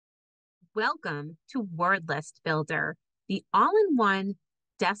Welcome to Word List Builder, the all-in-one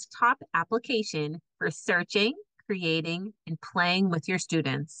desktop application for searching, creating, and playing with your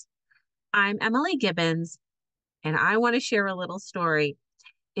students. I'm Emily Gibbons, and I want to share a little story.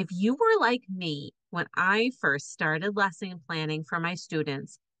 If you were like me when I first started lesson planning for my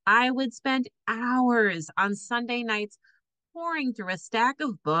students, I would spend hours on Sunday nights pouring through a stack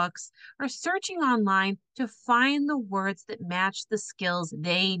of books or searching online to find the words that matched the skills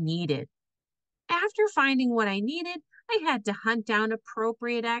they needed. After finding what I needed, I had to hunt down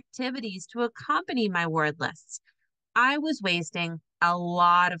appropriate activities to accompany my word lists. I was wasting a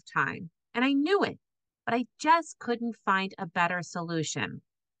lot of time, and I knew it, but I just couldn't find a better solution.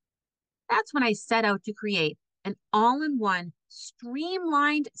 That's when I set out to create an all-in-one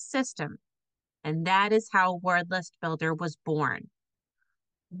streamlined system, and that is how Word List Builder was born.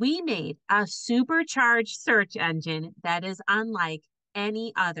 We made a supercharged search engine that is unlike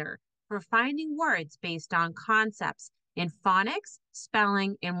any other for finding words based on concepts in phonics,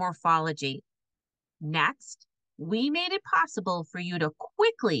 spelling, and morphology. Next, we made it possible for you to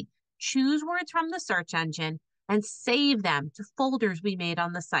quickly choose words from the search engine and save them to folders we made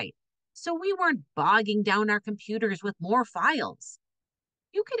on the site, so we weren't bogging down our computers with more files.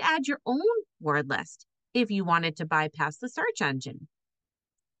 You could add your own word list if you wanted to bypass the search engine.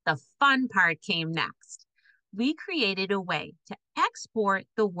 The fun part came next. We created a way to export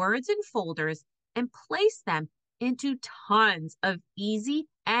the words in folders and place them into tons of easy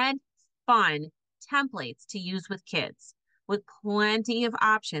and fun templates to use with kids, with plenty of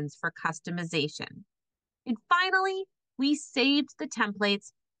options for customization. And finally, we saved the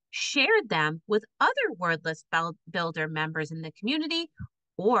templates, shared them with other Word List Builder members in the community,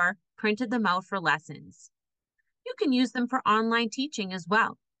 or printed them out for lessons. You can use them for online teaching as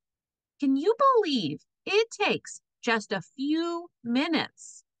well. Can you believe it takes just a few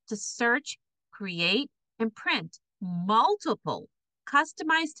minutes to search, create, and print multiple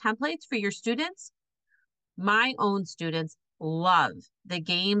customized templates for your students? My own students love the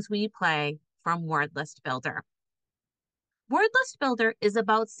games we play from Word List Builder. Word List Builder is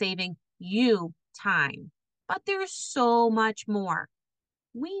about saving you time, but there's so much more.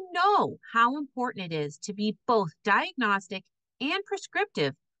 We know how important it is to be both diagnostic and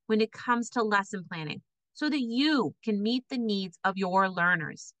prescriptive when it comes to lesson planning so that you can meet the needs of your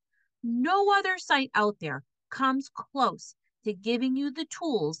learners. No other site out there comes close to giving you the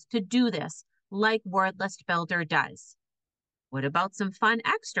tools to do this like Word List Builder does. What about some fun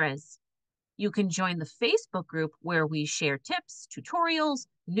extras? You can join the Facebook group where we share tips, tutorials,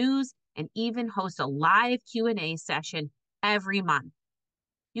 news, and even host a live Q&A session every month.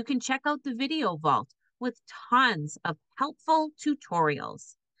 You can check out the video vault with tons of helpful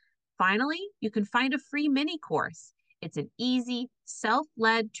tutorials. Finally, you can find a free mini course. It's an easy,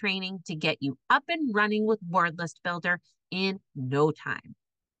 self-led training to get you up and running with Word List Builder in no time.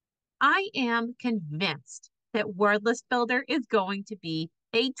 I am convinced that Word List Builder is going to be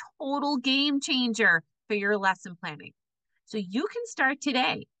a total game changer for your lesson planning. So you can start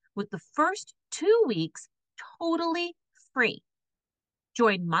today with the first 2 weeks totally free.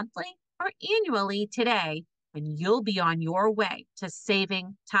 Join monthly or annually today, and you'll be on your way to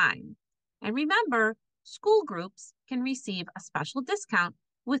saving time. And remember, school groups can receive a special discount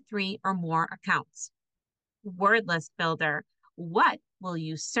with 3 or more accounts. Word List Builder, what will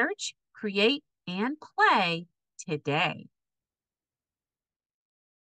you search, create, and play today?